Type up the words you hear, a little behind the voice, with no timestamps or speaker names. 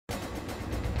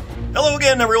Hello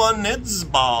again, everyone. It's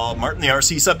Bob Martin, the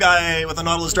RC Sub Guy with the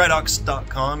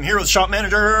NautilusDryDocks.com, here with Shop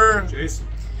Manager Jason.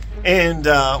 And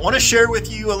I want to share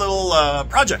with you a little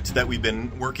project that we've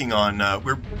been working on.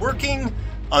 We're working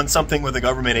on something with a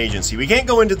government agency. We can't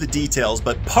go into the details,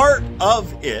 but part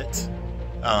of it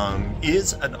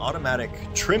is an automatic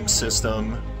trim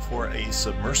system for a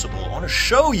submersible. I want to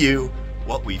show you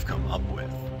what we've come up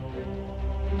with.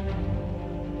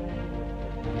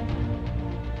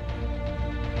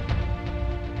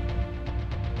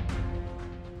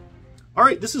 All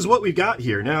right, this is what we've got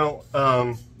here. Now,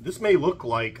 this may look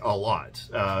like a lot.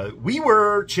 We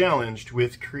were challenged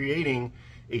with creating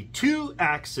a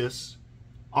 2-axis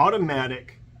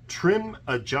automatic trim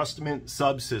adjustment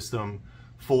subsystem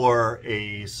for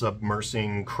a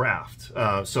submersing craft.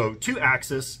 So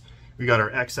 2-axis, we got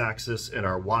our X-axis and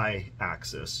our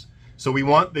Y-axis. So we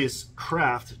want this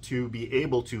craft to be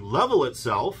able to level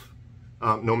itself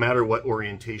no matter what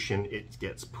orientation it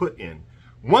gets put in.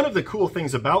 One of the cool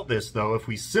things about this, though, if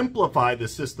we simplify the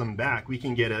system back, we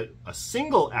can get a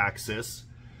single axis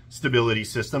stability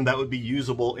system that would be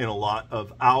usable in a lot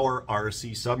of our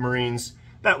RC submarines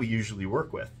that we usually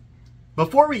work with.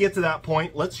 Before we get to that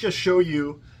point, let's just show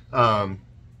you,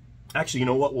 actually, you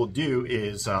know what we'll do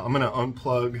is I'm going to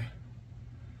unplug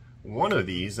one of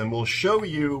these and we'll show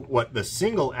you what the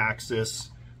single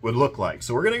axis would look like.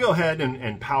 So we're going to go ahead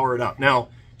and power it up. Now,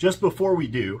 just before we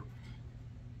do,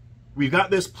 we've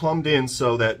got this plumbed in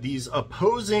so that these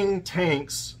opposing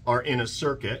tanks are in a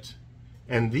circuit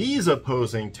and these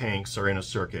opposing tanks are in a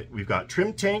circuit. We've got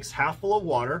trim tanks half full of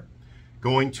water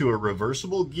going to a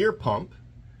reversible gear pump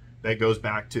that goes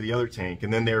back to the other tank,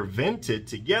 and then they're vented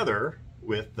together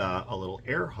with a little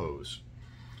air hose.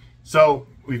 So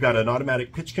we've got an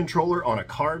automatic pitch controller on a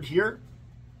card here.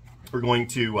 We're going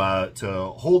to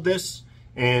hold this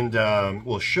and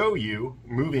we'll show you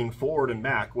moving forward and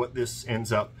back what this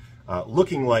ends up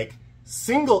looking like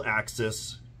single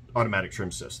axis automatic trim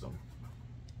system.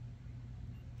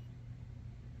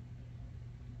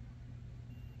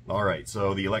 All right,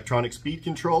 so the electronic speed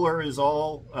controller is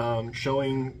all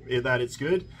showing that it's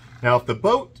good. Now, if the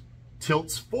boat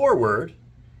tilts forward,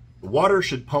 the water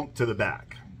should pump to the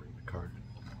back. Bring the card a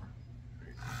little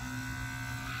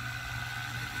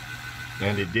more.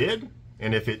 And it did.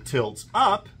 And if it tilts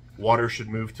up, water should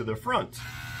move to the front,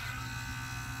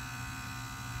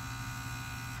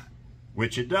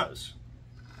 which it does.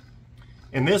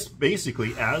 And this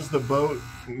basically, as the boat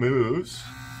moves,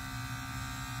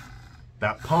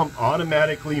 that pump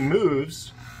automatically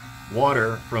moves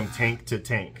water from tank to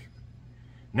tank.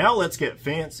 Now let's get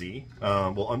fancy.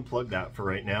 We'll unplug that for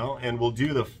right now, and we'll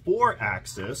do the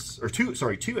 2-axis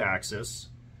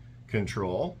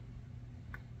control.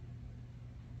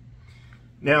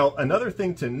 Now, another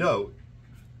thing to note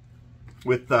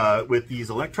with these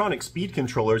electronic speed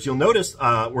controllers, you'll notice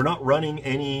we're not running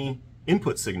any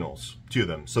input signals to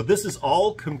them. So this is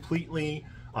all completely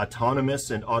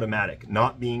autonomous and automatic,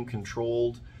 not being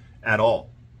controlled at all.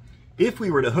 If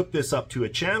we were to hook this up to a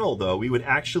channel, though, we would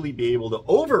actually be able to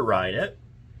override it,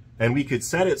 and we could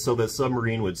set it so the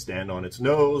submarine would stand on its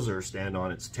nose or stand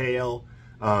on its tail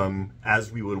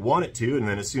as we would want it to, and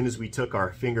then as soon as we took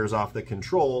our fingers off the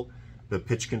control, the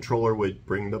pitch controller would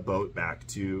bring the boat back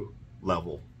to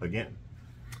level again.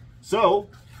 So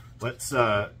let's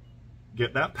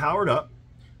get that powered up.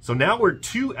 So now we're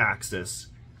 2-axis.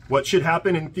 What should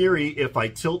happen in theory if I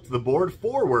tilt the board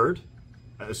forward,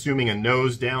 assuming a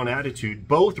nose down attitude,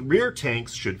 both rear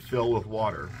tanks should fill with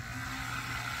water,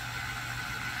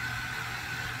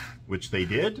 which they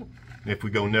did. And if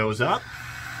we go nose up,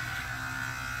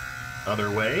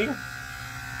 other way.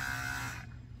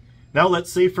 Now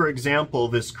let's say, for example,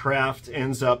 this craft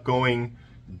ends up going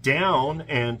down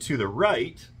and to the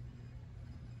right.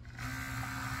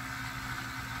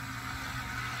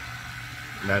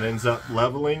 And that ends up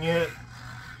leveling it.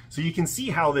 So you can see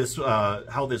how this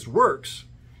works.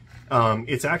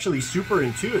 It's actually super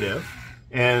intuitive,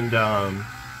 and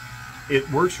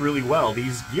it works really well.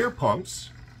 These gear pumps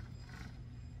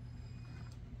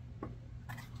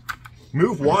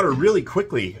move water really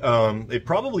quickly. It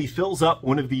probably fills up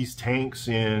one of these tanks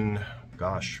in,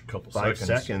 gosh, a couple 5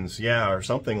 seconds, yeah, or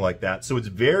something like that. So it's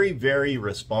very, very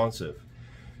responsive.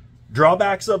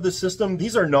 Drawbacks of the system: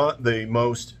 these are not the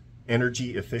most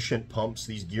energy efficient pumps,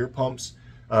 these gear pumps.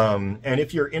 And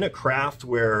if you're in a craft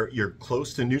where you're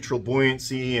close to neutral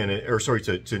buoyancy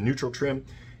to neutral trim,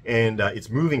 and it's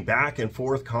moving back and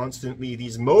forth constantly,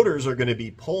 these motors are going to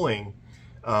be pulling,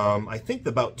 I think,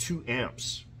 about 2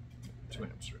 amps.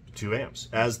 2 amps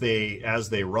as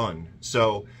they run.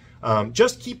 So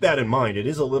just keep that in mind. It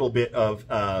is a little bit of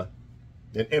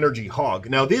an energy hog.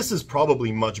 Now this is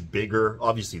probably much bigger.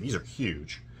 Obviously these are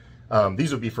huge.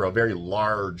 These would be for a very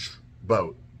large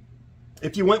boat.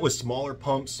 If you went with smaller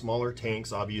pumps, smaller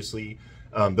tanks, obviously,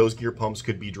 those gear pumps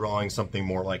could be drawing something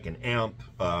more like an amp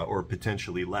or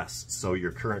potentially less. So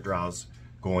your current draw's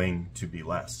going to be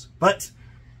less. But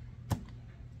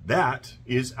that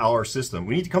is our system.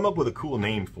 We need to come up with a cool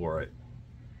name for it.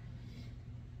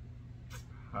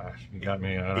 You got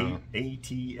me. I don't know.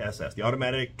 ATSS, the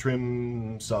Automatic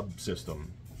Trim Subsystem.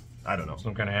 I don't know.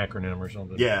 Some kind of acronym or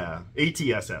something. Yeah,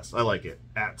 ATSS. I like it.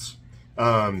 ATS.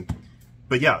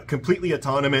 But yeah, completely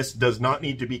autonomous, does not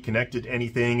need to be connected to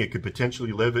anything. It could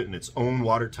potentially live in its own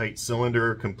watertight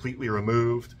cylinder, completely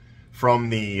removed from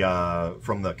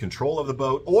the control of the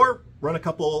boat, or run a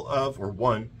couple of, or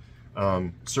one,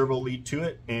 servo lead to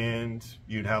it, and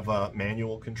you'd have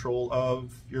manual control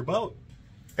of your boat.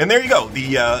 And there you go,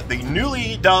 the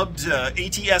newly dubbed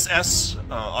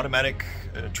ATSS, Automatic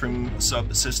Trim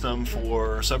Subsystem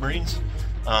for submarines.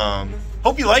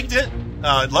 Hope you liked it.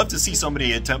 I'd love to see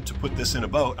somebody attempt to put this in a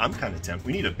boat. I'm kind of tempted.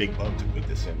 We need a big boat to put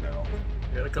this in now.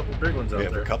 We got a couple big ones out there.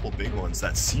 We have a couple big ones.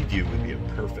 That Sea View would be a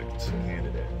perfect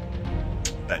candidate.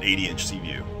 That 80-inch Sea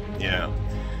View. Yeah.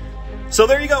 So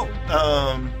there you go.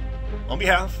 On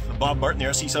behalf of Bob Martin, the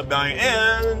RC Sub Guy,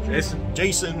 and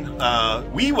Jason,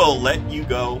 we will let you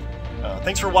go.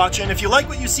 Thanks for watching. If you like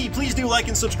what you see, please do like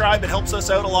and subscribe. It helps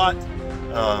us out a lot.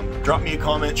 Drop me a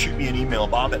comment, shoot me an email,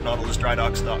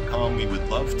 bob@nautilusdrydocks.com. We would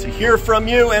love to hear from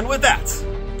you. And with that,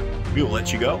 we will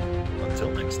let you go. Until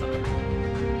next time.